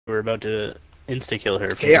were about to insta-kill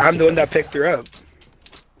her. Yeah, I'm the one that picked her up.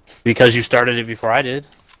 Because you started it before I did.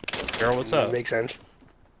 Girl, what's up? Makes sense.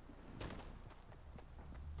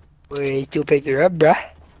 Wait, you picked her up, bruh?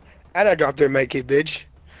 And I dropped her medkit, bitch.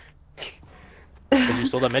 Because you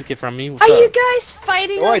stole that medkit from me. What's Are up? you guys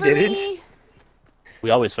fighting over I didn't. me? We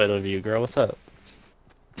always fight over you, girl. What's up?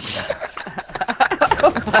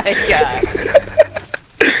 Oh my god.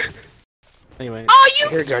 Anyway. Oh, I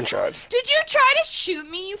hear gunshots. Did you try to shoot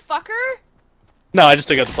me, you fucker? No, I just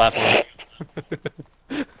took out the platform.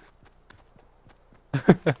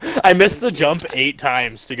 I missed the jump 8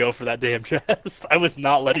 times to go for that damn chest. I was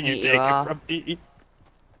not letting you take it from me.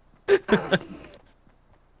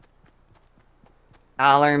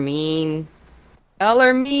 Y'all are mean. Y'all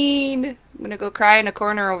are mean. I'm gonna go cry in a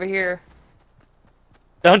corner over here.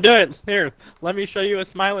 Don't do it. Here, let me show you a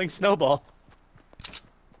smiling snowball.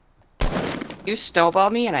 You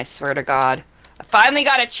snowball me, and I swear to God, I finally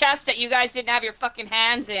got a chest that you guys didn't have your fucking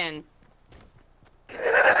hands in.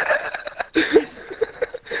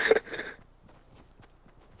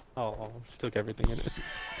 Oh, she took everything in it.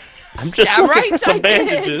 I'm just looking for some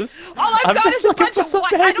bandages. All I've got is a bunch of some I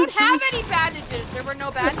don't bandages. have any bandages. There were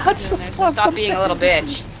no bandages I in just there, so want stop some being a little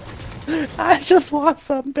bitch. I just want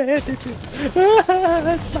some bandages.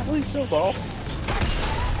 Smiley snowball.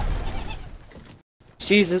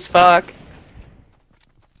 Jesus fuck.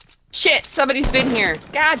 Shit, somebody's been here.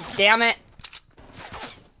 God damn it.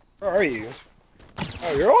 Where are you?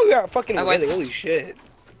 Oh, you're all got fucking wailing. Holy shit.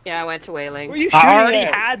 Yeah, I went to whaling. Where are you shooting I already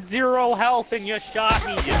at? had 0 health and you shot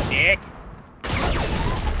me, you dick.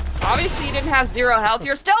 Obviously you didn't have 0 health.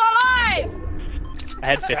 You're still alive! I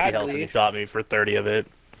had 50 health and you shot me for 30 of it.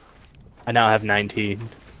 I now have 19.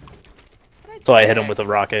 So I hit him with a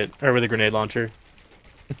rocket, or with a grenade launcher.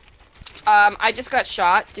 I just got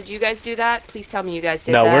shot. Did you guys do that? Please tell me you guys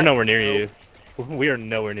did No, that. we're nowhere near you. We are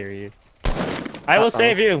nowhere near you. I will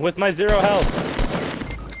save you with my 0 health.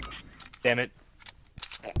 Damn it.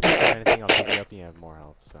 If anything, I'll pick you up and you have more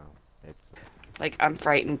health, so it's... Like, I'm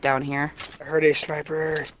frightened down here. I heard a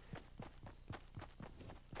sniper.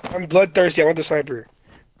 I'm bloodthirsty. I want the sniper.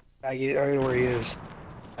 I don't know where he is.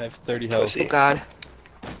 I have 30 health. Oh god.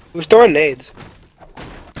 Who's throwing nades?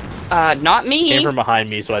 Not me. Came from behind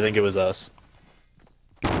me, so I think it was us.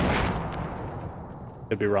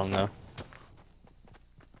 Could be wrong, though.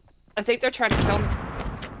 I think they're trying to kill me.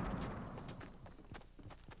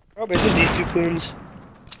 Oh, but it's just these 2 coons.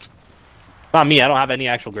 Not me, I don't have any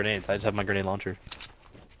actual grenades. I just have my grenade launcher.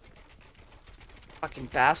 Fucking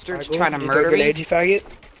bastards Michael, trying to you murder throw me. grenades, you faggot?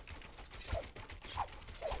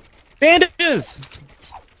 Bandages!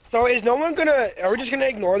 So is no one gonna... Are we just gonna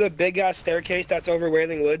ignore the big-ass staircase that's over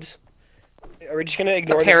Wailing Woods? Are we just gonna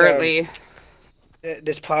ignore Apparently.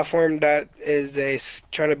 this platform that is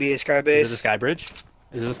trying to be a sky base? Is it a sky bridge?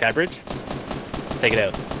 Is it a sky bridge? Let's take it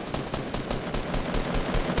out.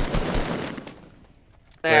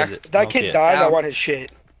 Where is There. it? If that kid dies, I want his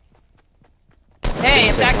shit. Hey,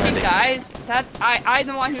 if Safe that kid landing. dies, I'm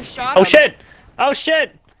the one who shot Oh him. shit! Oh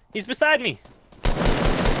shit! He's beside me!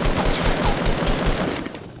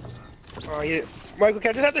 Oh, Michael, can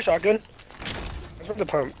I just have the shotgun? I from the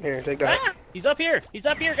pump. Here, take that. Ah, he's up here! He's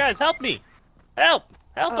up here, guys! Help me! Help!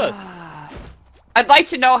 Help us! I'd like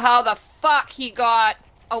to know how the fuck he got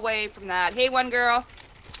away from that. Hey, one girl.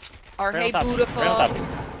 Or Right hey, on top. beautiful. Right on top.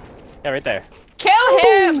 Yeah, right there. Kill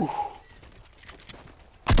him!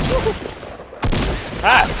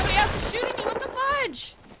 Ah! Somebody else is shooting me. What the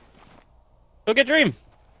fudge? Go get Dream!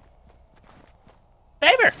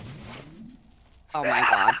 Favor! Oh my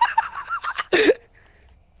god.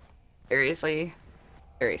 Seriously?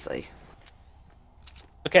 Seriously.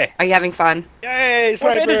 Okay. Are you having fun? Yay, More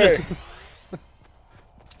sniper! bandages!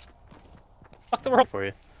 Fuck the world for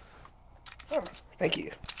you. Oh, thank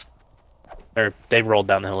you. Or, they've rolled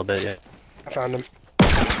down the hill a bit, yeah. I found him.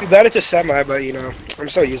 Too bad it's a semi, but you know, I'm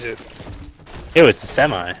still use it. Ew, it's a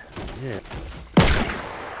semi. Yeah.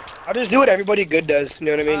 I'll just do what everybody good does. You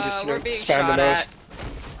know what I mean? Just We're being spam the shot nose. at,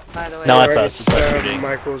 by the way. No, it's Or us. It's us shooting.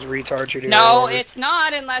 Michael's retard shooting. No, at it's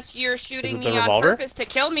not unless you're shooting Is it the me on revolver? purpose to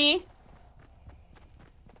kill me.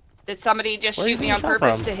 Did somebody just Where are you shoot me being on shot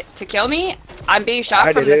purpose from? to kill me? I'm being shot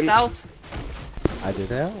I from the didn't. south. I did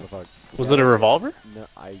that? Was it a revolver? No,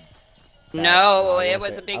 No, I it will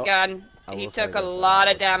was say- a big gun. I He will say took a this, lot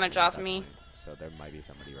I of was damage shooting off at me. that point, so there might be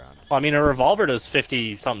somebody around. Well, I mean, a revolver does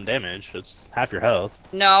 50-something damage. It's half your health.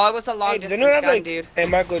 No, it was a long Hey, does distance anyone have gun, like? dude. Hey,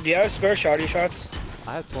 Michael, do you have spare shotty shots?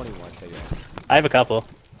 I have 21, so yeah. I have a couple. Can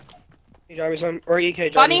you drop me some? Or EK?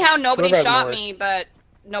 drop Funny me- how nobody whoever has shot more. me, but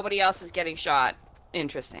nobody else is getting shot.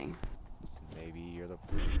 Interesting. Maybe you're the...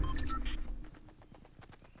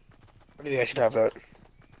 Maybe I should have that.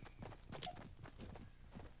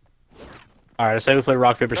 Alright, I say we play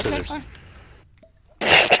rock, paper, Okay, scissors. fine.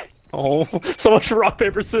 Oh, so much for rock,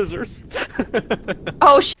 paper, scissors.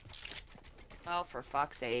 Oh, oh, for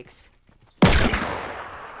fuck's sakes.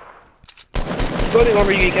 Building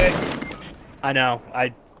over you, EK. I know.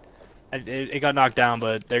 It got knocked down,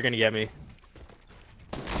 but they're gonna get me.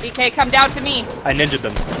 BK, come down to me. I ninja'd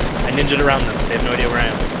them. I ninja'd around them. They have no idea where I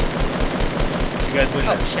am. You guys win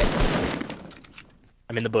Oh, this. shit.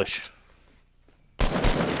 I'm in the bush.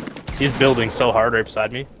 He's building so hard right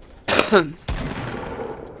beside me.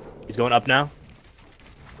 He's going up now.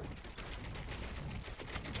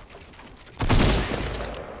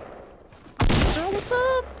 Oh, what's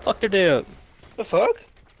up? Fuck their day up. The fuck?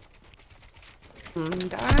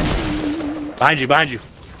 Behind you, behind you.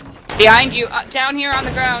 Behind you, down here on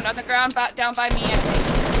the ground, down by me.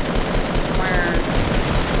 Where?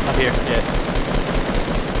 Up here, yeah.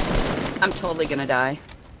 I'm totally gonna die.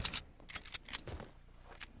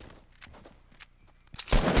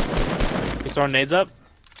 He's throwing nades up?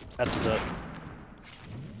 That's what's up.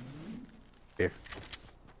 Here.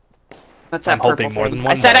 What's that I'm hoping purple more thing? than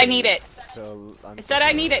one I said more. I need it. So I said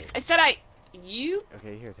I need it. I said I... You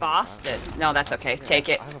Okay, here. Take bastard. No, that's okay. Take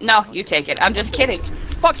it. I have a No, fucking- you take it. I'm just kidding.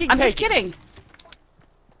 Fucking I'm take just kidding.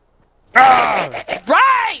 Ah!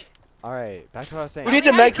 Right! Alright, back to what I was saying. We need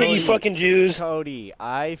to make it, you Cody. fucking Jews. Cody,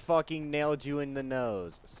 I fucking nailed you in the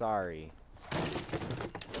nose. Sorry.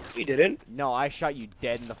 You didn't. No, I shot you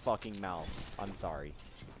dead in the fucking mouth. I'm sorry.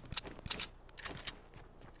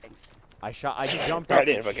 Thanks. I jumped I up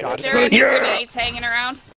didn't and fucking shot Is know. there any Yeah. grenades hanging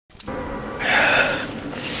around?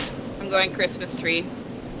 I'm going Christmas tree.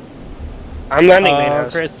 I'm landing main Oh,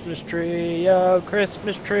 house. Christmas tree, oh,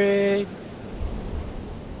 Christmas tree.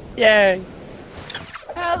 Yay.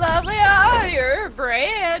 How lovely are your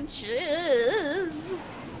branches.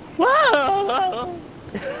 Whoa.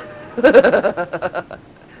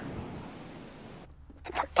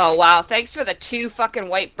 Oh wow, thanks for the 2 fucking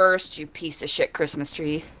white bursts, you piece of shit Christmas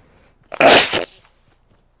tree.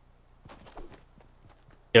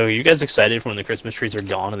 Yo, are you guys excited for when the Christmas trees are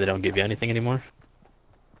gone and they don't give you anything anymore?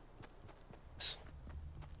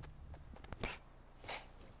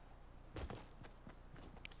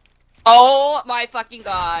 Oh my fucking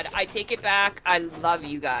god, I take it back. I love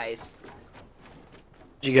you guys.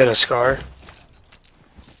 Did you get a scar?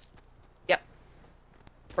 Yep.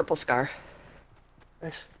 Purple scar.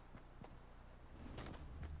 Nice.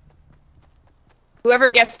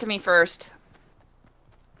 Whoever gets to me first.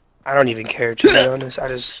 I don't even care, to be honest.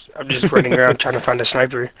 I'm just running around trying to find a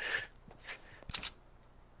sniper.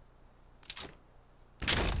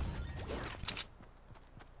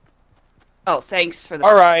 Oh, thanks for the...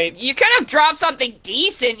 Alright. You could have dropped something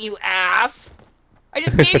decent, you ass! I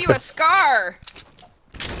just gave you a scar!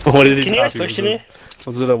 What did he Can you guys drop push you? me?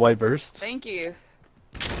 Was it a white burst? Thank you.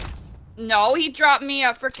 No, he dropped me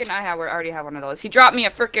a frickin' I already have one of those. He dropped me a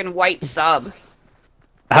frickin' white sub.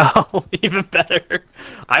 Oh, even better.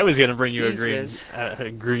 I was gonna bring you Jesus. a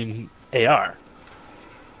green AR.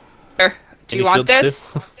 Here, do you Any want shields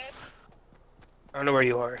this? too? I don't know where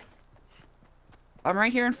you are. I'm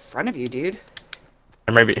right here in front of you, dude.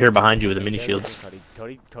 I'm right here behind you with the mini Yeah, shields.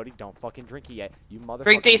 Cody, don't fucking drink it yet. You motherfucker.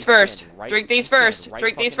 Drink these first. Drink these first.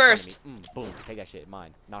 Drink these first. Boom, take that shit.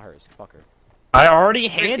 Mine, not hers. Fuck her. I already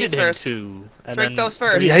Drink handed these him first. 2. And Drink then those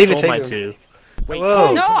first. Yeah, I even stole my take them. 2. Wait, Whoa.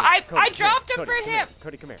 Cody, No, come here. I Cody, dropped come them here. for Cody, him.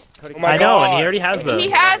 Cody, come here. Cody, Oh come my I here. know, and God. he already has them. He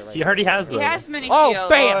has- He already has He them. has mini Oh, shields.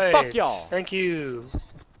 bam! Hey, Fuck y'all. Thank you.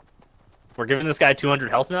 We're giving this guy 200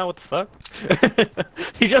 health now? What the fuck?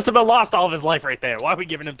 He just about lost all of his life right there. Why are we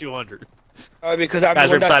giving him 200? Because I'm Guys,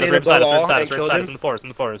 the one rip that side, stayed rip above side, the wall rip side, and rip killed side. him. It's in the forest, in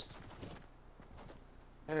the forest.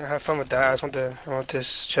 Yeah, have fun with that. I want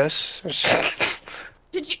this chest.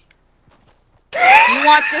 Did you? You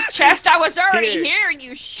want this chest? I was already here,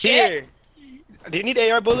 you shit. Here. Do you need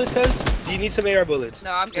AR bullets, cuz? Do you need some AR bullets?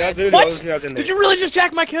 No, I'm Yeah, good. dude, What? I was in there. Did you really just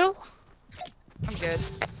jack my kill? I'm good.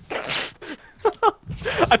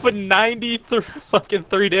 I put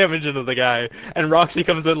 93 damage into the guy, and Roxy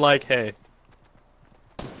comes in like, hey.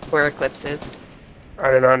 Where Eclipse is.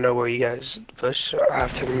 I do not know where you guys push. I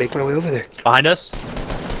have to make my way over there. Behind us?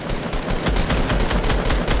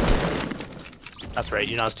 That's right,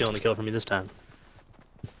 you're not stealing the kill from me this time.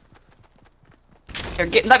 Here,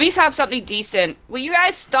 let me have something decent. Will you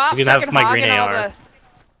guys stop You can have fucking my hogging green all AR.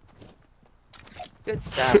 the good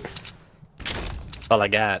stuff? That's all I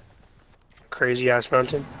got. Crazy ass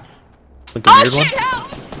mountain. With the Oh weird shit!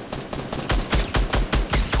 Help!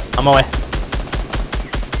 one? On my way.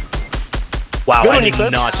 Wow, Good I one, did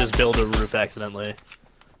Eclipse. not just build a roof accidentally.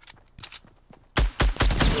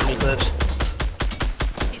 Eclipse.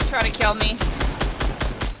 He's trying to kill me.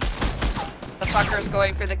 The fucker's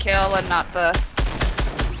going for the kill and not the...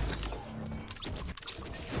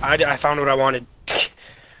 I found what I wanted.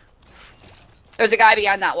 There's a guy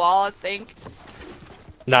behind that wall, I think.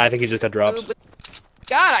 Nah, I think he just got dropped. Ooh,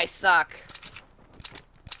 God, I suck.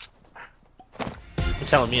 You're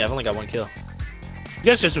telling me I've only got 1 kill. You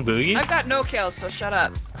guys just a boogie? I've got no kills, so shut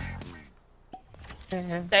up.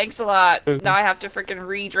 Thanks a lot. Now I have to freaking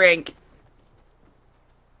re-drink.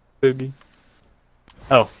 Boogie.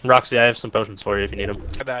 Oh, Roxy, I have some potions for you if you need them.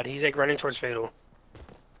 My bad. He's like running towards Fatal.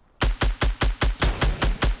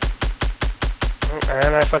 Oh,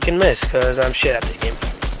 and I fucking missed because I'm shit at this game.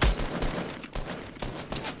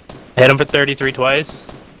 I hit him for 33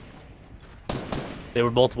 twice. They were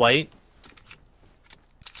both white.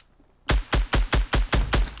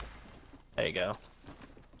 There you go.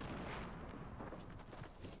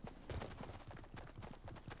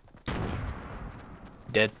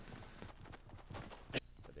 Dead. But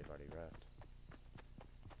they've already wrecked.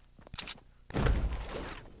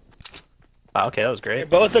 Wow, okay, that was They're great.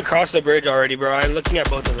 both across the bridge already, bro. I'm looking at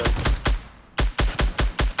both of them.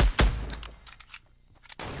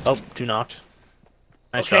 Oh, 2 knocked.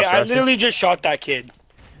 Nice Okay, shots, I Roxy. literally just shot that kid.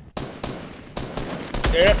 You're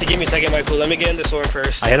gonna have to give me a second, Michael. Let me get in the storm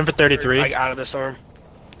first. I hit him for 33. Like out of the storm.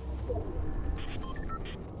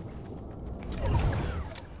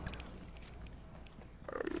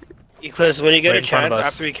 Eclipse, when you get Right a in front of chance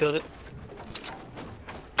us. after we killed it.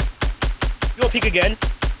 You want to peek again?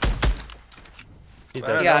 He's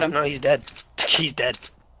dead. Got him. No, he's dead. He's dead.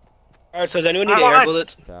 Alright, so does anyone need Alright. air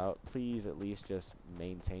bullets? About, please at least just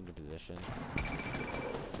maintain your position.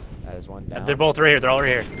 That is one down. They're both right here. They're all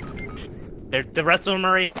right here. The rest of them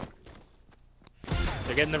are right.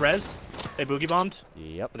 They're getting the res. They boogie bombed.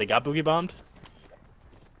 Yep. They got boogie bombed.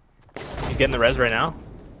 He's getting the res right now.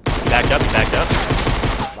 He backed up. He backed up.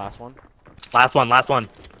 Last one. Last one. Last one.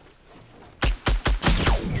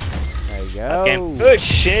 There you go. Last game. Good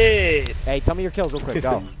shit. Hey, tell me your kills real quick.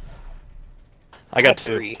 Go. I got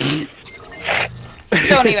 3. 2.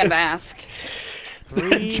 Don't even ask.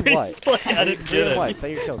 3 what? Like, I didn't 3 get it. what?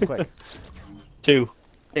 Say your kills quick. 2.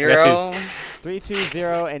 0. 3, 2,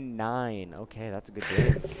 0, and 9. Okay, that's a good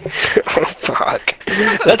game. Oh, fuck.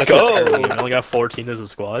 Let's go. I only got 14 as a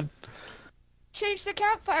squad. Change the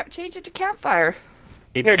campfire. Change it to campfire.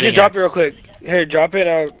 Keep Here, hitting just drop it X. real quick. Here, drop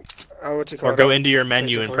it. What's it called? Or go into your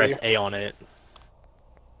menu it and for press you. A on it.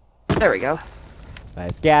 There we go.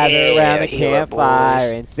 Let's gather Yeah, around the heal up, campfire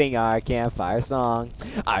boys. and sing our campfire song.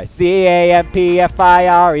 Our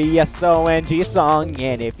CAMPFIRESONG song.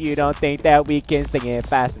 And if you don't think that we can sing it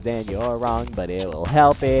faster, then you're wrong. But it will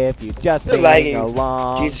help if you just You're sing lagging.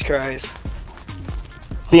 along. Jesus Christ.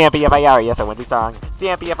 CMPFIRESONG song.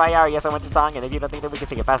 CMPFIRESONG song. And if you don't think that we can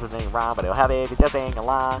sing it faster, then you're wrong. But it will help if you just sing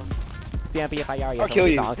along. I'll kill CMPFIRESONG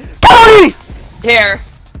you. song. Cody! Here.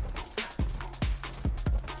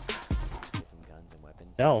 Get some guns and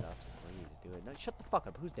weapons No. and stuff. Please do it. No, shut the fuck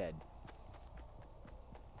up. Who's dead?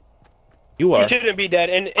 You He are. shouldn't be dead.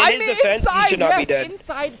 In I'm his defense, he should not be dead.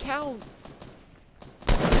 Inside counts.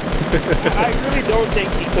 I really don't think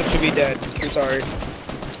Eclipse should be dead. I'm sorry.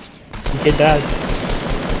 Get that.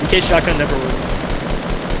 In case shotgun never works.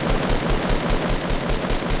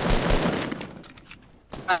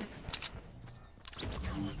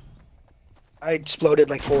 I exploded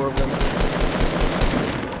like 4 of them.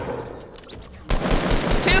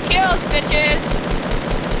 2 kills, bitches.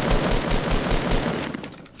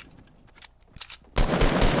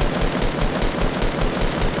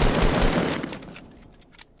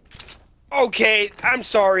 Okay, I'm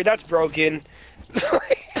sorry. That's broken.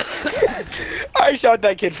 I shot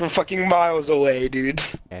that kid from fucking miles away, dude.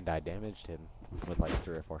 And I damaged him with like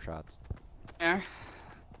 3 or 4 shots. There.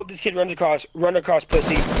 This kid runs across. Run across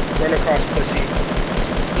pussy. Run across pussy.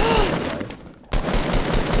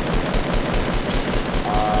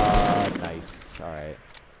 Nice. Alright.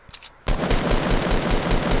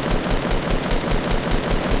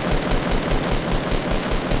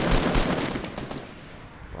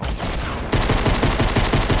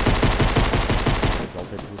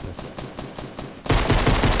 Resulted to a pistol.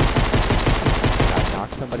 I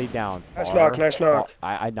knocked somebody down. Nice far- knock, nice knock.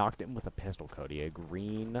 I knocked him with a pistol, Cody. A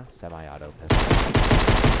green semi-auto pistol.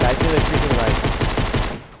 Guys, to the tree to the right.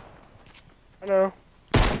 I know.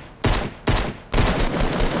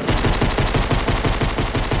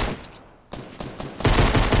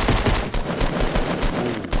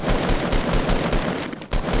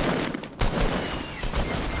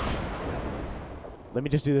 Let me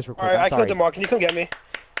just do this real quick. Alright, I'm I sorry. killed them all. Can you come get me?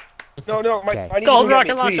 No, no, Okay. I need Gold you to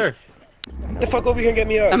rocket come get me, launcher. please. Get the fuck over here and get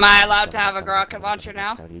me up. Am I allowed to have a rocket launcher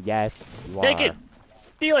now? Cody, yes, you Take are. it.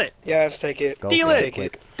 Steal it. Yeah, let's take it. Go Steal for it. Take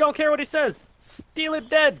quick. it. Don't care what he says. Steal it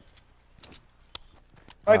dead.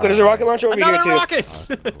 Michael, there's a rocket launcher over here, Another too. rocket!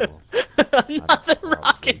 Another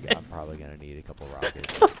rocket! I'm probably gonna need a couple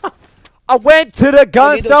rockets. I went to the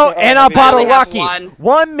gun store and I bought a rocket.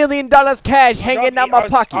 $1 million cash hanging out my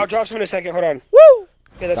pocket. I'll drop some in a second. Hold on. Woo!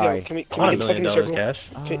 Okay, let's Sorry. go. Can we $1 get the fucking million circle? cash.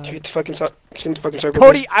 Can you get the fucking circle?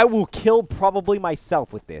 Cody, please? I will kill probably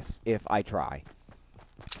myself with this if I try.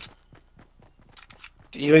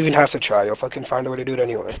 You don't even have to try. You'll fucking find a way to do it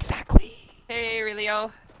anyway. Exactly. Hey,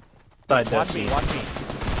 Relio. Watch me, watch me.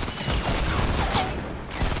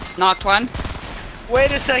 Knocked one.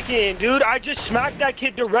 Wait a second, dude. I just smacked that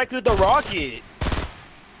kid directly with the rocket.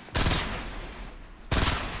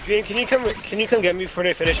 Dream, can you come get me before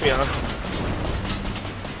they finish me off?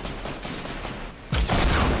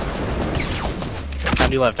 Down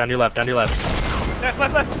to your left, down to your left, down to your left.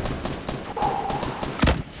 Left.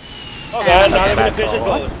 Oh god, now they're gonna finish us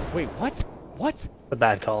What? both. Wait, what? What? A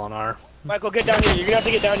bad call on R. Michael, get down here. You're gonna have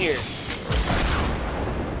to get down here.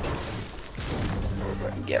 Oh my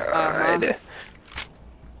god.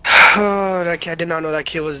 Oh, that kid, I did not know that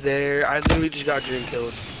kid was there. I literally just got dream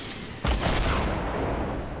killed.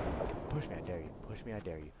 Push me, I dare you. Push me, I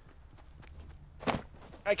dare you.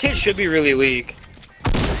 That kid should be really weak.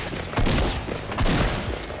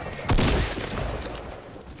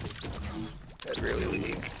 That's really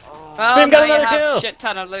weak. Well, Bim got now you another have kill. shit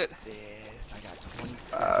ton of loot. Yes, I got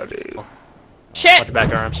 26. Oh, dude. Watch Shit! your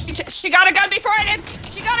back arms. She got a gun before I did!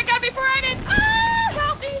 She got a gun before I did! Ah,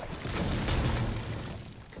 help me!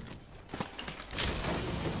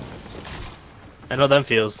 I know them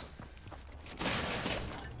feels.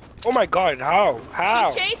 Oh my god, how?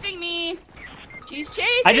 How? She's chasing me! She's chasing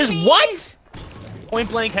me! I just what? Point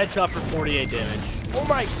blank headshot for 48 damage. Oh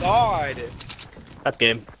my god. That's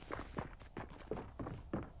game.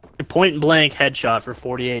 Point blank headshot for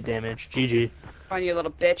 48 damage. GG. Come on, you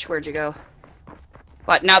little bitch. Where'd you go?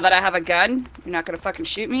 What, now that I have a gun, you're not gonna fucking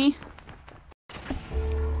shoot me?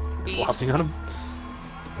 Flossing on him.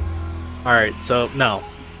 Alright, so no.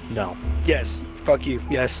 No. Yes. Fuck you.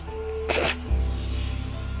 Yes.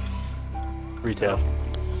 Retail.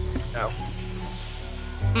 No.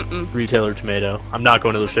 Retailer tomato. I'm not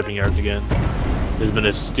going to those shipping yards again. This has been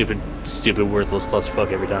a stupid, worthless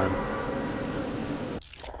clusterfuck every time.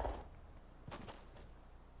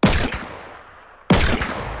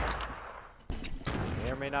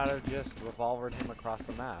 May or may not have just revolvered him across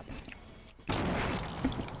the map.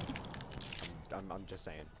 I'm just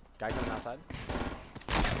saying. Guy coming outside?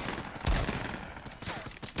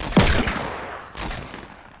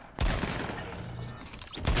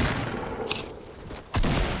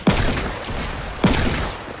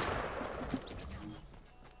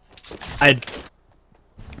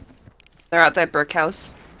 They're at that brick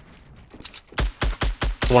house.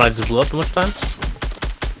 The one I just blew up a bunch of times?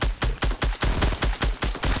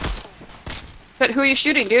 But who are you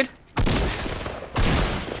shooting, dude?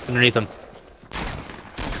 Underneath him.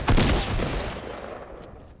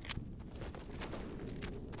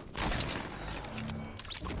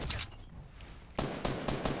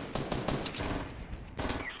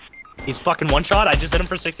 He's fucking one shot. I just hit him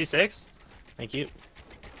for 66. Thank you.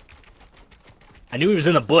 I knew he was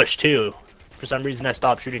in the bush too. For some reason, I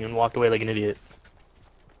stopped shooting and walked away like an idiot.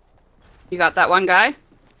 You got that one guy?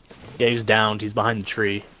 Yeah, he's downed. He's behind the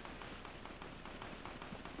tree.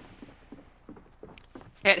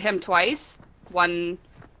 Hit him twice. One.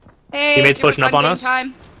 Hey, Teammates super pushing up fun on game us?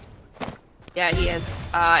 time. Yeah, he is.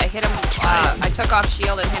 I hit him. I took off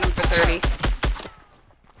shield and hit him for 30.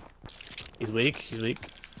 He's weak. He's weak.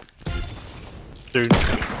 Dude.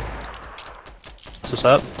 What's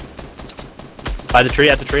up? By the tree,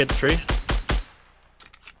 at the tree, at the tree.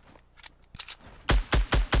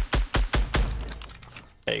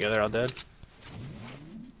 There you go, they're all dead.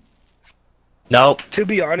 Nope. To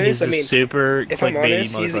be honest, He's I mean, super if I'm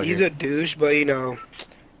clickbaity honest, motherfucker. he's a douche, but you know,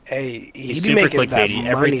 hey, He's be super making that clickbaity. money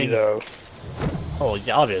Everything- though. Oh,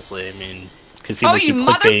 yeah, obviously. I mean, because people Oh, keep you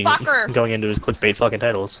clickbaiting, motherfucker! going into his clickbait fucking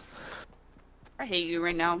titles. I hate you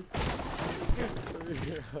right now.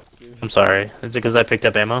 I'm sorry. Is it because I picked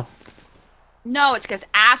up ammo? No, it's because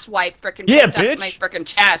asswipe frickin' Yeah, picked up bitch! my frickin'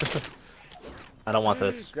 chest. I don't want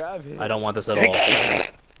this. Grab him. I don't want this at all.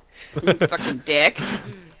 You fucking dick.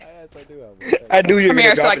 Yes, I do have I knew you were Come gonna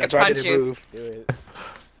here so drop I it, could that's why I punch didn't you. move. Do it.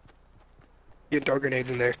 You can throw grenades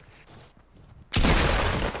in there.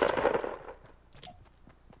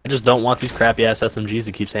 I just don't want these crappy ass SMGs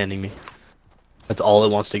it keeps handing me. That's all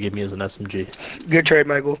it wants to give me is an SMG. Good trade,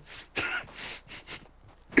 Michael.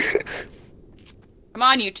 Come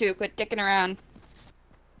on, you two, quit dicking around.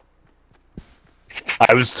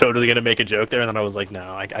 I was totally gonna make a joke there, and then I was like,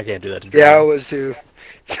 no, I can't do that to Yeah, I Jordan. was too.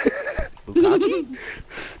 Bukkake?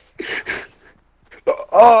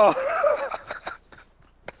 Oh.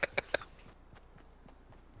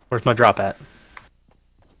 Where's my drop at?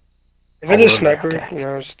 If it's a over sniper, there, okay. you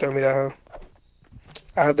know, just tell me that hoe.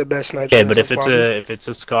 I have the best sniper. Okay, in but this lobby. if it's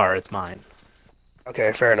a scar, it's mine.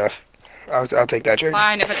 Okay, fair enough. I'll take that trade.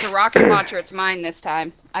 Fine, if it's a rocket launcher, it's mine this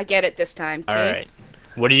time. I get it this time. All okay? right.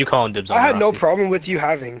 What are you calling dibs on? I had no Roxy? problem with you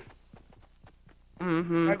having.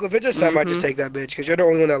 Mm-hmm. Like, if it's a Sam, I just take that bitch, because you're the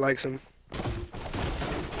only one that likes him.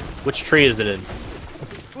 Which tree is it in?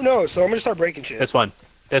 Who knows? So I'm gonna start breaking shit. This one.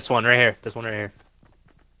 This one right here. This one right here.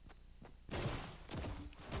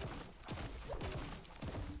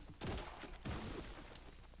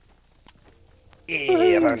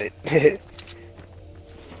 Yeah, I found it.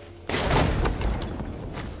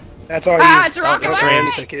 That's all Ah, you. it's a rocket That's launcher!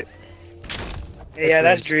 Dreams took it. Yeah,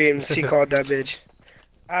 that's Dreams. She called that bitch.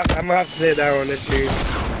 I'm gonna have to say that one. That's Dreams.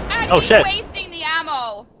 And Oh, he's shit. wasting the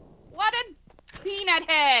ammo. What a peanut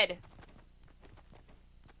head.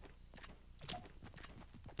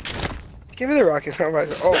 Give me the rocket.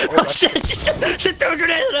 Oh shit! She threw a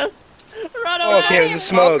grenade at us. Run away! Oh, okay, it was a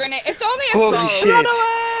smoke. Grenade. It's only a Holy smoke. shit.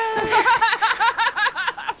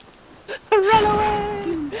 Run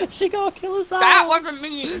away! She gonna kill us all. That wasn't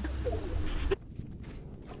me.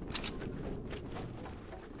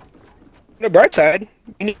 The bright side,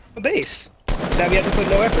 you need a base. That we have to put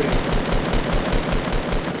no effort in.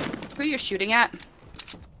 Who are you shooting at?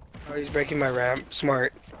 Oh, he's breaking my ramp.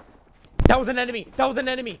 Smart. That was an enemy! That was an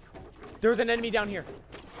enemy! There was an enemy down here.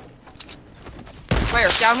 Where?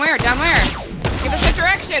 Down where? Down where? Give us a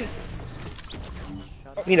direction.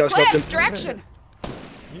 Oh, he knows smoked him. Flash, direction.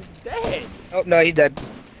 He's dead! Oh, no, he's dead.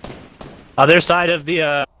 Other side of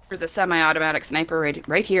the There's a semi-automatic sniper right here.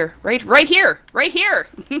 Right here. Right here.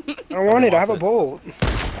 I don't want it. I have a bolt.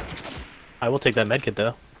 I will take that medkit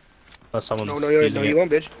though. Unless someone's No, using you it.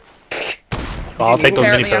 won't, bitch. Well, I'll take those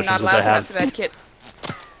mini Apparently, I'm not potions which I allowed to have. have the med kit.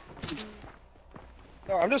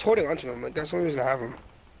 No, I'm just holding onto him. Like, that's the only reason I have him.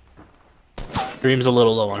 Dream's a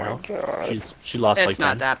little low on Oh my health. God. She lost It's like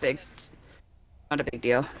not 10. that big. It's not a big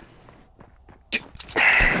deal.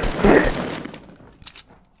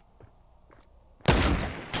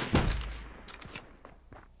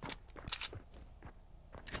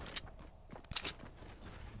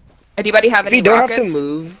 Anybody have If any you don't rockets? have to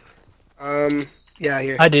move, yeah,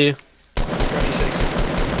 here. I do. Drop you 6.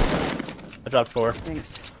 I dropped 4.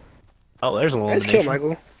 Thanks. Oh, there's a little Let's kill elimination.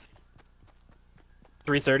 Michael.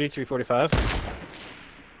 330, 345.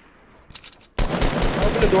 I'll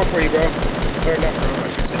open the door for you, bro. Or not, bro. I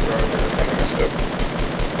should say, bro. That's kind of messed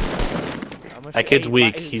up. That kid's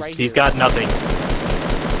weak. He's got nothing.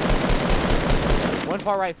 One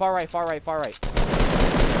far right, far right, far right, far right.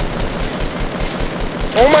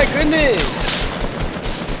 Oh my goodness!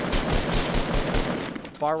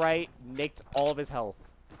 Far right, nicked all of his health.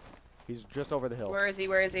 He's just over the hill. Where is he?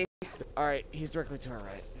 Where is he? Alright, he's directly to our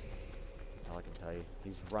right. That's all I can tell you.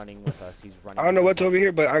 He's running with us. He's running. I don't know with what's us. over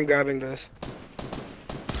here, but I'm grabbing this.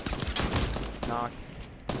 Knocked.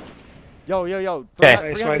 Yo, yo, yo.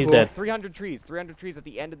 Okay, 300, he's dead. 300 trees. 300 trees at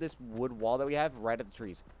the end of this wood wall that we have, right at the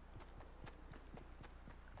trees.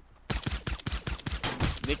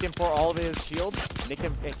 Nicked him for all of his shield. Nick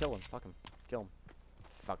him. Hey, kill him. Fuck him. Kill him.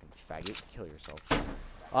 Fucking faggot. Kill yourself.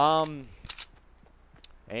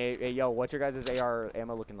 Hey, yo, what's your guys' AR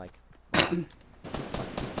ammo looking like?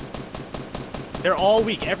 They're all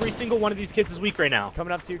weak. Every single one of these kids is weak right now.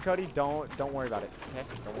 Coming up to you, Cody. Don't worry about it. Okay?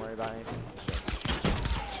 Don't worry about anything.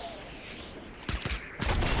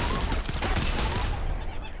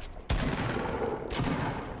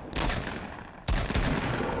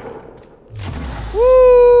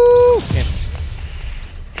 Woo!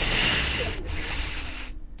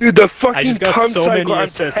 Dude, the I fucking just got pump so many cycle, I'm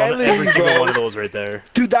assists on telling every you, single bro. one of those right there.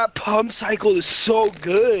 Dude, that pump cycle is so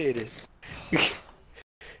good.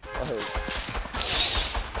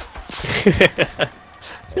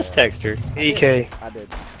 Just text her. EK. I did.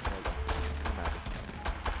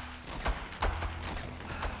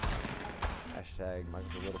 Hashtag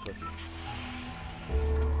Mike's a little pussy.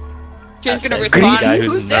 She's gonna Hashtag respond. guy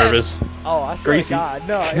Who's who's this? nervous. Oh, I swear Greasy. to God.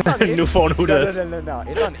 No, it's on New phone, who does? No.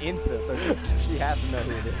 It's on Insta, so she has to know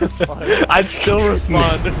who it is. Fuck. I'd still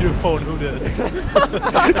respond to new phone, who does?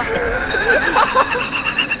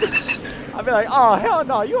 I'd be like, oh, hell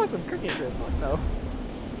no, you want some cooking shit. Fuck no.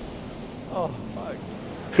 Oh, fuck.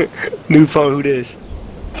 New phone, who this?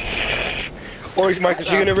 Or Michael,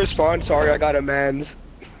 she gonna respond? Sorry, I got a man's.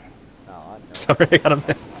 No, I know. Sorry, I got a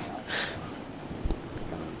mens.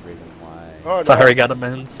 Reason why. Oh, no. Sorry, I got a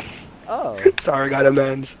mens. Oh. Sorry, I got a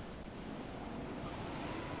man's.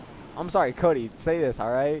 I'm sorry, Cody, say this,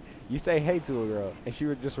 alright? You say hey to a girl, and she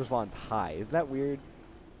just responds hi. Isn't that weird?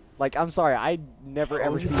 Like, I'm sorry, I never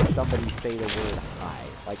ever see somebody say the word hi.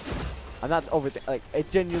 Like, I'm not over like it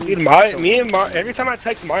genuinely. Dude, me and Maya, every time I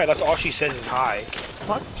text Maya, that's all she says is hi.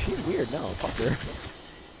 Fuck, she's weird. No, fuck her.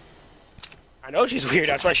 I know she's weird.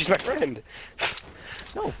 That's why she's my friend.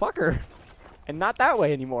 No, fuck her. And not that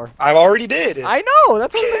way anymore. I already did. I know.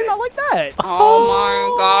 That's what I'm saying. Not like that. Oh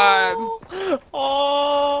my god.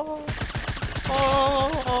 Oh.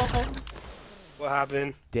 What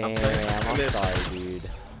happened? Damn, I'm sorry, dude.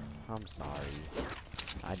 I'm sorry.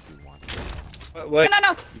 I do want to. What?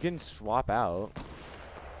 No. You can swap out.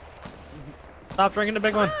 Stop drinking the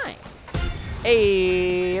big one.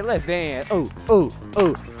 Hey, let's dance. Oh.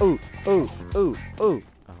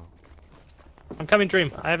 I'm coming,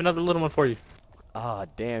 Dream. I have another little one for you. Ah,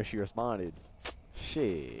 damn, she responded.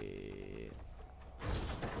 Shit.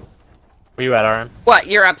 Where you at, RM? What,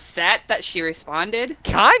 you're upset that she responded?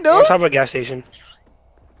 Kind I'm of. talking about gas station.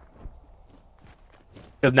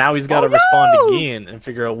 Because now he's got to respond again and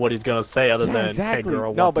figure out what he's going to say other than, exactly. hey,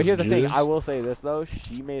 girl, no, want but here's the thing. juice? I will say this, though.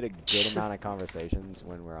 She made a good amount of conversations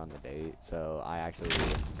when we're on the date, so I actually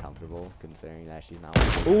am comfortable considering that she's not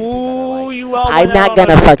like, Ooh, like, you all I'm went not out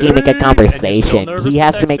gonna on a fucking make a date, and you're still conversation. nervous He to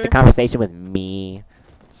has to text make the her? conversation with me.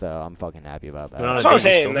 So I'm fucking happy about that. We're on a That's what I'm date,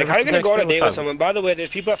 you saying. still Like, how nervous you to gonna go on a text date her? with someone? By the way, there's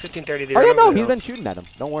people at 15:30. They Oh yeah, don't no, know. he's been shooting at him.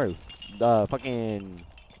 Don't worry. Fucking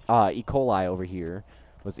E. coli over here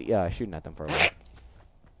was shooting at them for a while.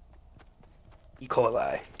 E.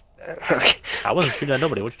 coli. I wasn't shooting at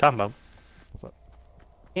nobody. What you talking about? What's up?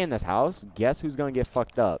 In this house, guess who's gonna get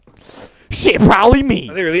fucked up? Shit, probably me.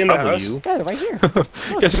 Are they really in the Probably house? you. Yeah, right here.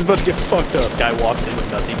 Guess he's about to get fucked up. Guy walks in with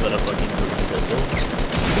nothing but a fucking pistol.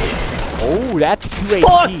 Oh, that's 2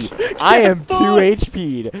 Fuck! HP. I am 2 fuck!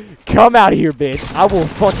 HP'd. Come out here, bitch. I will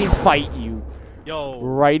fucking fight you Yo.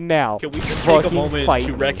 right now. Can we just take a Fucking moment fight to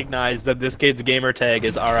me. recognize that this kid's gamer tag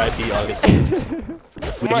is RIP August Games? We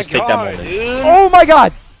Oh my just take that God, moment. dude. Oh my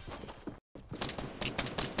god!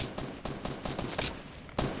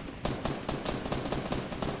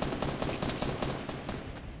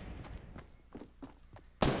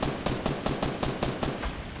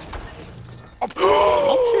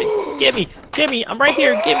 Oh, shit. Gimme, I'm right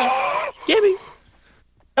here. Gimme.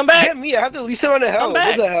 Come back. Get me. I have the least amount of health.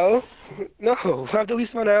 back. What the hell? No, I have the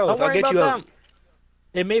least amount of health. Don't I'll worry get about you up. them.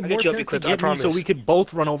 It made I'll more get you up, sense to Eclipse, I get me so promise. we could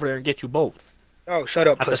both run over there and get you both Oh, shut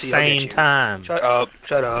up, at the pussy. I'll get same you. time. Shut up.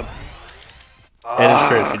 Shut up. It is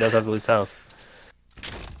true. She does have the least health.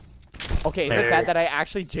 Okay, is There. it bad that I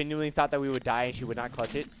actually genuinely thought that we would die and she would not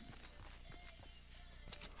clutch it?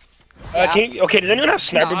 Yeah. Okay, does anyone have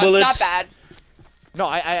sniper No, bullets? it's not bad. No,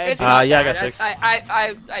 I It's not yeah, I bad. got 6.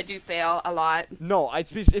 I do fail a lot. no,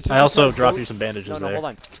 it's just I also because dropped those- you some bandages No, there. hold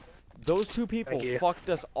on. Those two people Thank you. fucked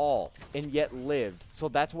us all and yet lived. So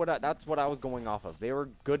that's what I was going off of. They were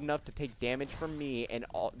good enough to take damage from me and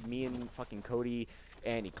me and fucking Cody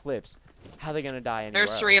and Eclipse. How are they gonna die anywhere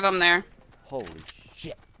There's 3 of them there. Holy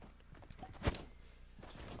shit.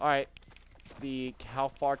 Alright. How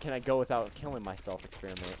far can I go without killing myself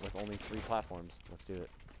experiment with only 3 platforms? Let's do it.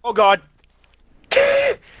 Oh God.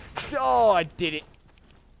 Oh, I did it.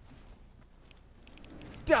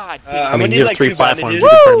 God damn. I'm I mean, gonna need you have like 3 2 platforms. bandages. You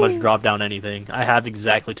can pretty much drop down anything. I have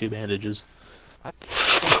exactly 2 bandages.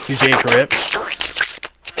 You James Rip.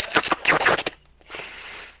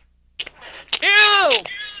 Ew!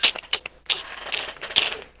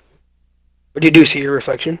 What do you do? See your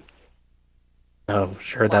reflection? Oh,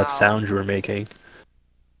 sure, Wow. that sound you were making.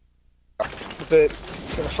 That's it.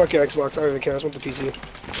 Fuck your Xbox. I don't even care. I just want the PC.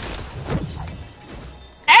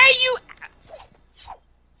 Hey, you!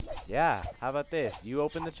 Yeah, how about this? You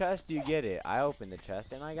open the chest, you get it. I opened the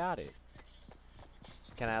chest and I got it.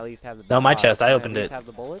 Can I at least have the No, my chest, I can opened at least it. have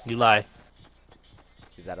the bullets? You lie.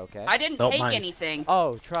 Is that okay? I didn't Nope, take mine. anything.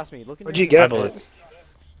 Oh, trust me. Look in What'd your you get? My bullets.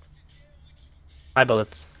 My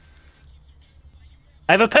bullets.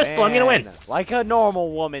 I have a pistol. I'm gonna win. Man, like a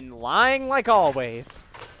normal woman, lying like always.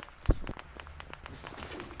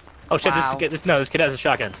 Oh shit! Wow. This kid has a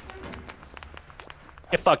shotgun.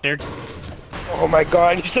 Get fucked, nerd. Oh my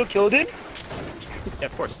God! You still killed it? Yeah,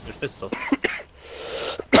 of course. There's pistol.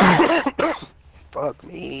 Fuck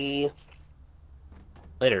me.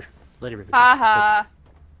 Later, baby. Haha.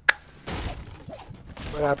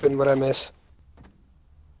 What happened? What'd I miss?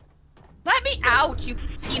 Let me out, you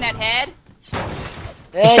peanut head.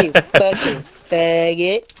 Hey, you fucking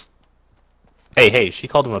faggot. Hey, she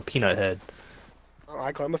called him a peanut head. Oh,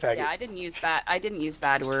 I call him a faggot. Yeah, I didn't use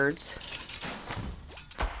bad words.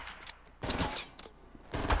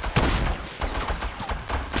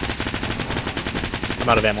 I'm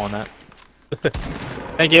out of ammo on that.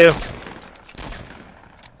 Thank you.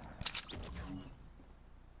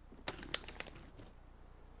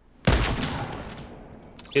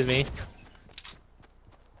 Excuse me.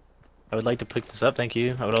 I would like to pick this up, thank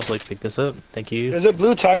you. I would also like to pick this up, thank you. There's a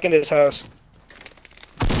blue tack in this house.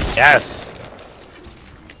 Yes!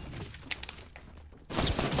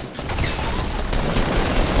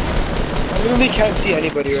 I literally can't see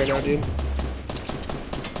anybody right now, dude.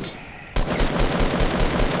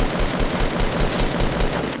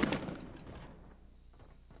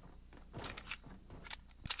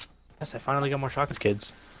 Yes, I finally got more shotguns,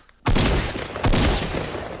 kids.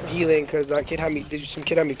 Healing, cause that kid had me. Some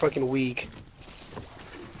kid had me fucking weak.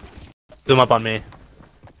 Zoom up on me.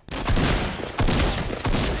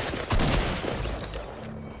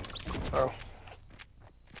 Oh.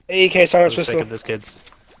 AEK silence For the sake pistol. of this, kids.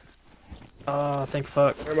 Oh, thank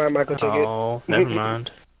fuck. Never mind, Michael, take it. Oh, never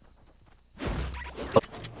mind.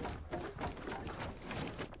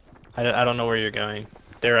 I don't know where you're going.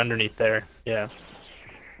 They're underneath there. Yeah.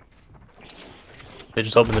 They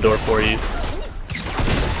just opened the door for you.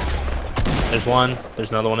 There's one. There's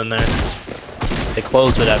another one in there. They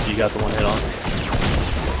closed it after you got the one hit on.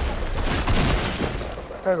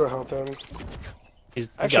 I gotta go help him. He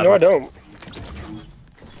Actually, no, I don't.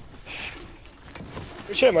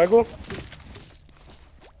 Good shit, Michael.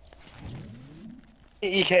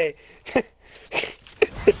 EK.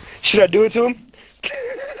 Should I do it to him?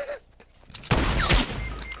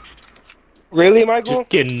 Really, Michael? Just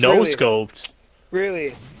getting no-scoped.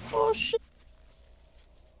 Really? Oh, shit.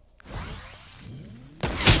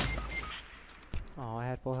 Oh, I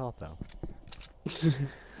had full health though.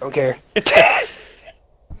 Don't care.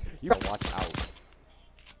 You gotta watch out.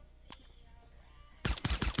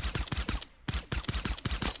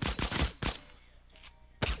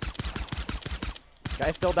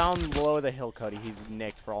 Guy's still down below the hill, Cody. He's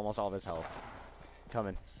nicked for almost all of his health.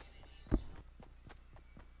 Coming.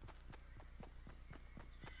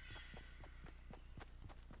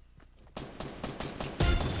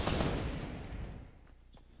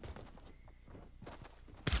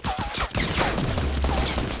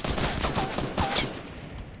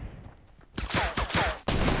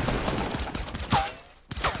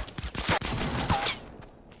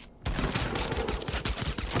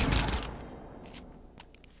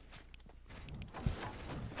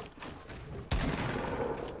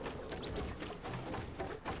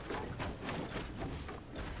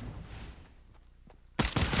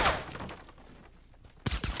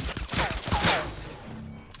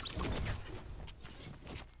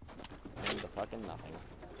 Nothing.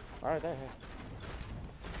 Alright, there.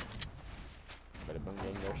 Better boom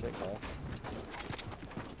game your shit, class.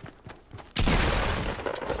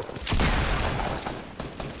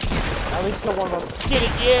 At least kill one of them. Get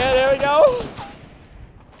it! Yeah, there we go!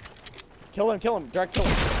 Kill him, direct kill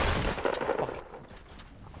him. Fuck.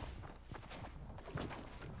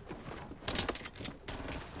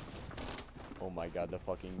 Oh my god, the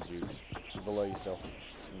fucking juice. He's below you still.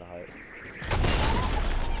 In the height.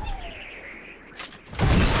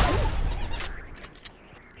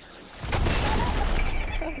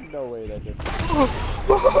 No way that just.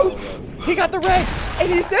 No he got the red,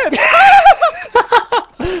 and he's dead.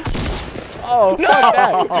 Oh, no. Fuck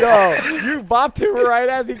that! No, you bopped him right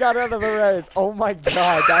as he got out of the res. Oh my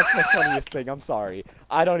god, that's the funniest thing. I'm sorry,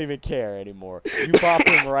 I don't even care anymore. You bopped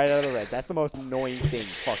him right out of the res. That's the most annoying thing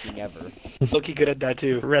fucking ever. Loki good at that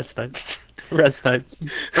too. Rest time. Rest time.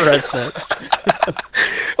 Rest time.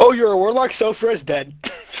 Oh, you're a warlock. Self-res dead.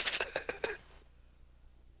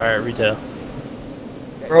 All right, retail.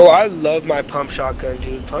 Bro, I love my pump shotgun,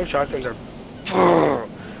 dude. Pump shotguns are...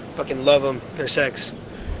 Fucking love them. They're sex.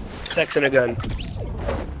 Sex in a gun.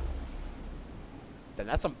 Then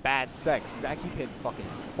that's some bad sex. I keep hitting fucking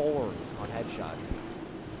 4s on headshots.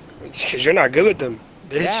 It's because you're not good with them.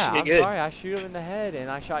 Bitch, Yeah, you're I'm good. sorry. I shoot him in the head, and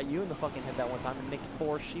I shot you in the fucking head that one time and nicked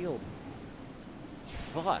 4 shield.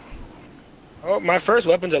 Fuck. Oh, my first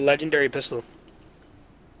weapon's a legendary pistol.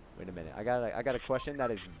 Wait a minute. I got a question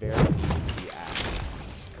that is very easy to be asked.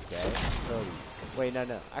 Okay? Cody. Wait, no.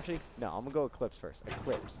 Actually, no. I'm gonna go Eclipse first.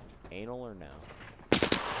 Eclipse. Anal or no?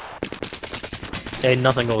 Hey,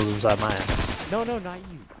 nothing goes inside my ass. No, not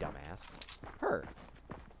you, dumbass. Her.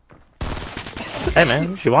 Hey,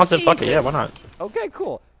 man, she wants it. Fuck it. Yeah, why not? Okay,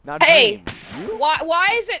 cool. Not Hey, Dream. You? why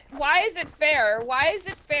is it fair? Why is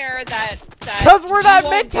it fair that Because we're not you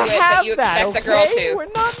meant won't to do it, have but you that, expect okay? the girl to?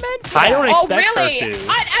 We're not meant to. I don't Oh expect really? her to.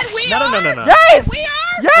 And we No. are? Yes! We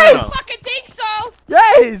are? Yes! I don't fucking think so.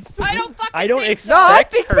 Yes! I don't fucking I don't think expect No, I so.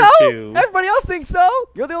 think her so! to. Everybody else thinks so!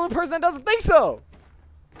 You're the only person that doesn't think so!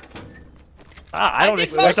 I don't think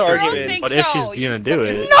expect most her girls to, think but if she's so. You gonna do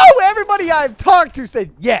fucking- it, No! Everybody I've talked to said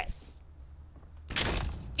yes!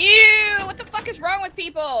 Ew! What the fuck is wrong with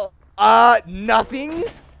people? Nothing?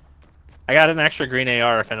 I got an extra green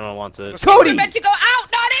AR if anyone wants it. Cody! We're meant to go out,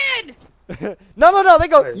 not in! No, they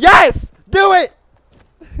go, yes! Do it!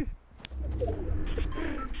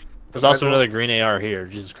 There's also another green AR here,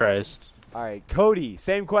 Jesus Christ. Alright, Cody,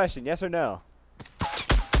 same question, yes or no?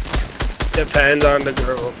 Depends on the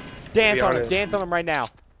girl. Dance on him right now.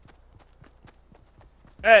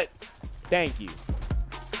 Hey. Thank you.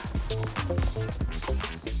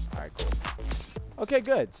 Alright, cool. Okay,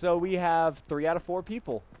 good. So we have 3 out of 4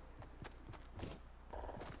 people.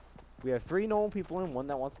 We have 3 normal people and 1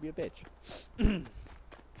 that wants to be a bitch.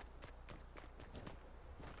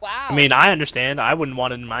 Wow. I mean, I understand. I wouldn't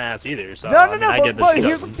want it in my ass either. So, But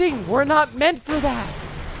here's the thing. We're not meant for that.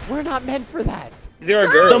 We're not meant for that. They're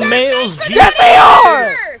a girl. The male's G. Yes, they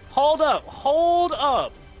are! Hold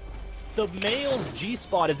up. The male's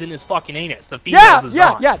G-spot is in his fucking anus. The female's is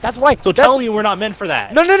not. Yeah, that's why. So tell me we're not meant for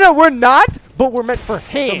that. No, we're not, but we're meant for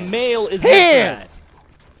hands. The male is meant for that.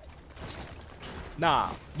 Nah.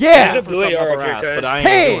 Yeah. There's a blue AR up here, but I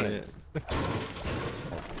ain't doing it.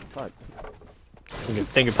 Fuck.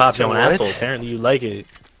 Finger pop your own asshole. Apparently you like it.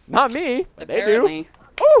 Not me. Apparently. They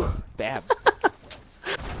do. Ooh, damn.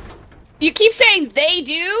 You keep saying they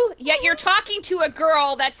do, yet you're talking to a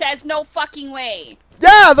girl that says no fucking way.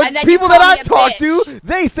 Yeah, the And then people you that call me I've a talked to, bitch.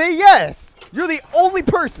 they say yes. You're the only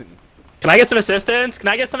person. Can I get some assistance?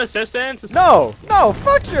 No,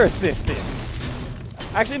 fuck your assistance.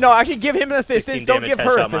 Actually, give him an assistance. Don't give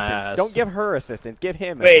her assistance. Don't give her assistance. Give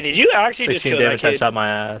him Wait, did you actually just 16 kill that damage kid? headshot my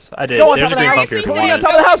ass. I did. Go on There's top a of the green house. pump here if you Cody want on it.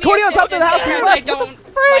 top of the house. Cody on top of the house. Because I don't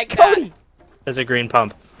Frick, like that. Cody. There's a green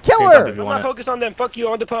pump. Kill Green pump her. if you I'm want not it. focused on them. Fuck you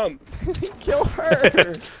on the pump. Kill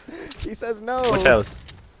her. She says no. Which house?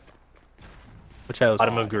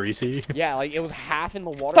 Bottom of Greasy. Yeah, like it was half in the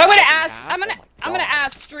water. So I'm gonna half in ask. half. I'm Oh gonna my God.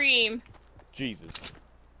 ask Stream. Jesus.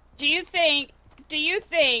 Do you think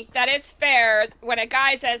that it's fair when a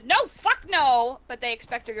guy says no, fuck no, but they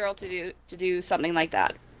expect a girl to do something like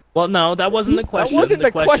that? Well, no, that wasn't the question. That wasn't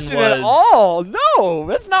the question was, at all. No,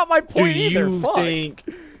 that's not my point do either. you Fuck. think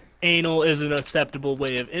anal is an acceptable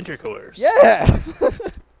way of intercourse? Yeah.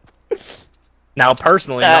 Now,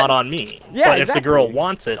 personally, not on me. Yeah, but if the girl exactly.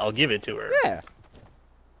 wants it, I'll give it to her. Yeah.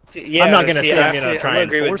 Yeah, I'm not gonna see, say I'm gonna I try and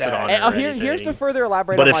agree with force it that. on And, her. here's to anything. further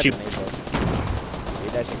elaborate But on if my she- point, bro.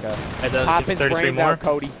 Leave that shit go. And then Pop it's his 33 brains more. out,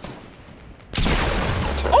 Cody.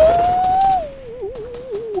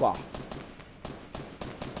 Oh!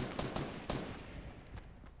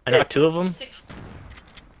 I knocked 2 of them.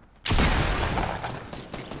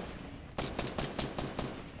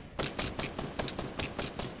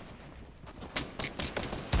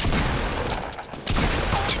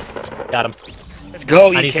 Got him. Let's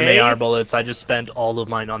go, I need some EK. AR bullets. I just spent all of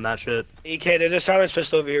mine on that shit. EK, there's a silence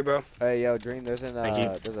pistol over here, bro. Hey, yo, Dream, there's Thank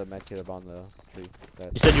you. there's a med kit up on the tree.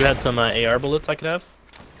 You said you had some AR bullets I could have?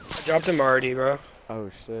 I dropped him already, bro.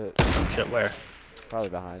 Oh, shit. Oh, shit, where? Probably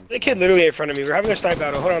behind. The kid literally in front of me. We're having a snipe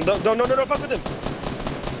battle. Hold on. Don't fuck with him.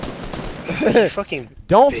 You fucking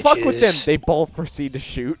Don't fuck with them. bitches. They both proceed to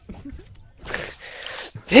shoot.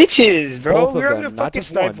 Bitches, bro. Both of We're having a them, not fucking just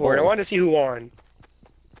snipe one, war, and I both. wanted to see who won.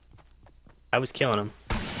 I was killing him.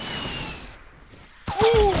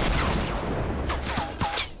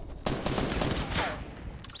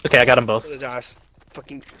 Okay, I got them both. Kill his ass.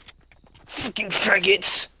 Fucking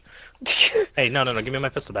faggots. Hey, no, give me my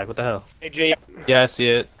pistol back. What the hell? Hey, Jay. Yeah, I see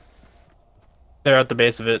it. They're at the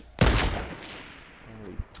base of it.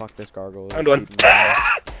 Holy fuck, this gargoyle. is Found one. keeping me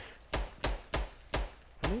alive.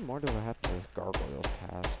 How many more do I have to this gargoyle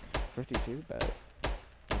task? 52? Bet.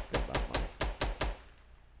 That's good about mine.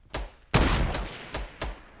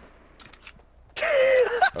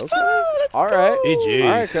 Okay. Alright. GG.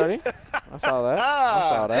 Alright, Cody. I saw that. I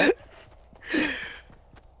saw that.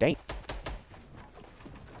 Dang.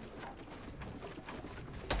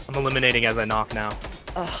 I'm eliminating as I knock now.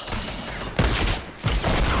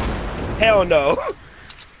 Hell no.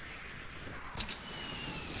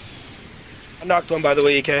 I knocked one, by the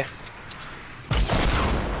way, EK.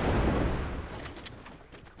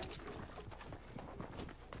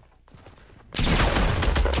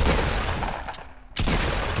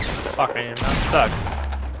 Fuck, man, I'm stuck.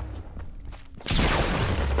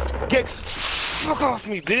 Get fuck off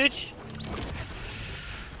me, bitch.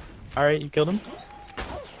 Alright, you killed him?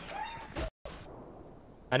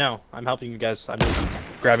 I know, I'm helping you guys. I'm just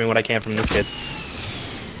grabbing what I can from this kid.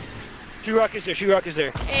 She-Rock is there. She-Rock is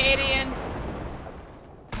there. Alien.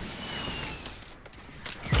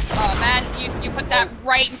 Oh man, you put that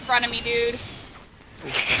right in front of me, dude.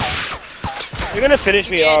 You're gonna finish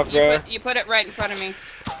me off, bro. You put it right in front of me.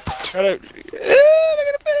 They're gonna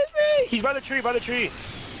finish me. He's by the tree. By the tree.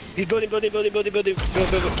 He's building. Build. Keep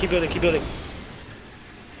building.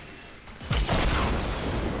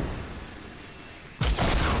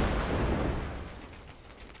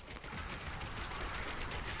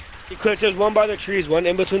 Eclipse, there's one by the trees, one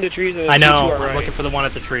in between the trees, and I two to know. our I'm right. looking for the one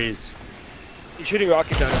at the trees. He's shooting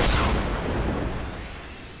rockets at us.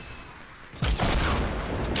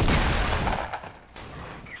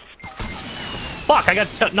 Fuck! I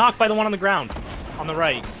got knocked by the one on the ground. On the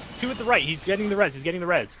right. Two at the right. He's getting the res. He's getting the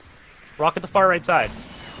res. Rock at the far right side.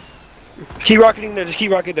 Keep rocketing there. Just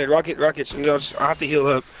keep rocketing there. Rockets. And I'll have to heal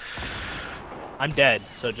up. I'm dead,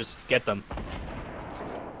 so just get them.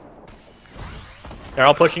 They're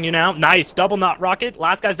all pushing you now. Nice. Double knot rocket.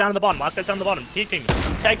 Last guy's down at the bottom. Last guy's down at the bottom. Tag team.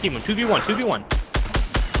 Tag team him. 2v1. 2v1.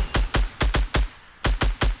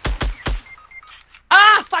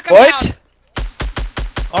 Ah, fuck him What? down.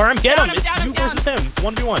 RM, get Down him. him, It's down him, you down. versus him. It's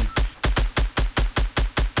 1v1.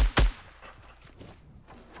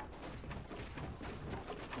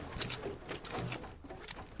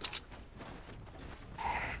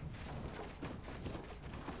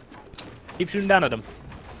 Keep shooting down at him.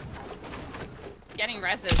 Getting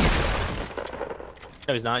reses.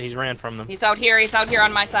 No, he's not. He's ran from them. He's out here. He's out here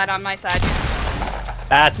on my side. On my side.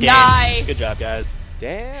 That's game. Nice. Good job, guys.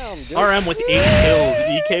 Damn, dude. RM with 8 kills.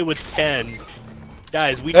 EK with 10.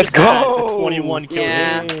 Guys, we Let's just had go. 21 kills.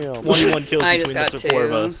 Yeah. Damn. 21 kills I just between got the four of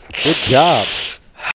two. us. Good job.